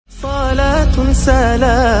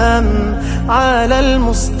سلام على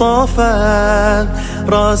المصطفى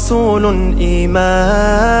رسول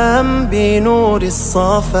إمام بنور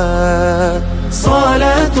الصفا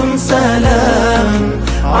صلاة سلام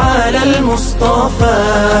على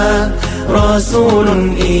المصطفى رسول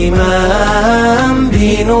إمام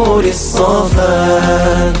بنور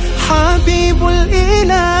الصفا حبيب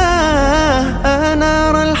الإله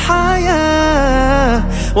أنار الحياة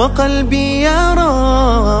وقلبي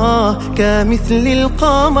يراه كمثل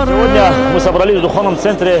القمر. Сегодня мы собрались в Духовном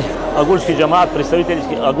центре Агульский джамаат, представители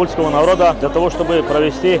Агульского народа, для того, чтобы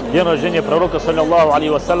провести день рождения пророка, саллиллаху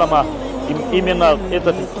алейхи вассаляма. Именно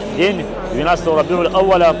этот день, 12-го Раби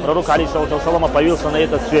уль-Авваля, пророк, алейхиссалату появился на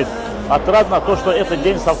этот свет. Отрадно то, что этот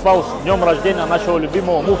день совпал с днем рождения нашего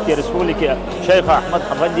любимого муфтия республики шейха Ахмад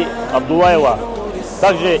Афанди Абдуллаева.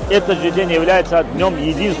 Также этот же день является днем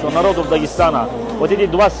единства народов Дагестана. Вот эти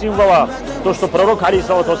два символа, то, что пророк,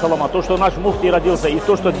 алейхиссалату, то, что наш муфтий родился, и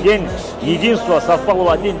то, что день единства совпал в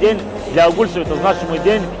один день, для агульцев это значимый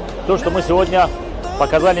день, то, что мы сегодня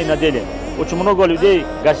показали на деле. Очень много людей,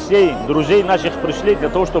 гостей, друзей наших пришли для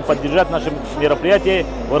того, чтобы поддержать наши мероприятия.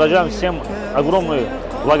 Выражаем всем огромную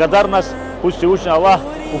благодарность. Пусть Всевышний Аллах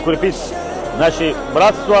укрепит наше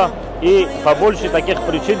братство и побольше таких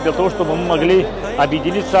причин для того, чтобы мы могли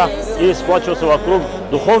объединиться и сплачиваться вокруг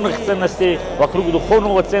духовных ценностей, вокруг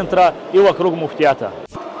духовного центра и вокруг муфтията.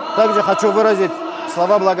 Также хочу выразить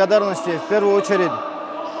слова благодарности в первую очередь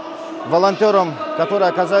волонтерам, которые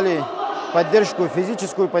оказали поддержку,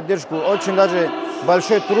 физическую поддержку, очень даже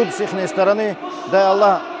большой труд с их стороны. Дай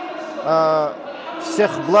Аллах всех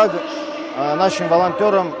благ нашим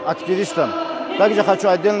волонтерам, активистам. Также хочу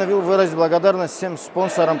отдельно выразить благодарность всем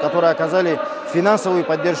спонсорам, которые оказали финансовую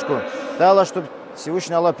поддержку. Дай Аллах, чтобы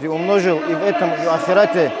Всевышний Аллах приумножил и в этом, и в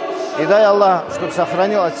ахирате. И дай Аллах, чтобы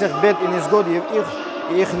сохранил от всех бед и несгод и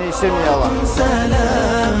их семьи, Аллах.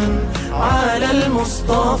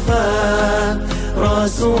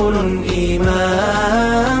 رسول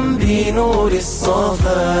إمام بنور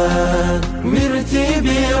الصفا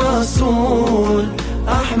مرتبي رسول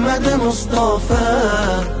أحمد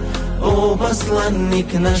مصطفى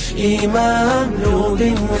وبصلنك نش إمام لو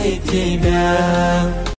بالاتباع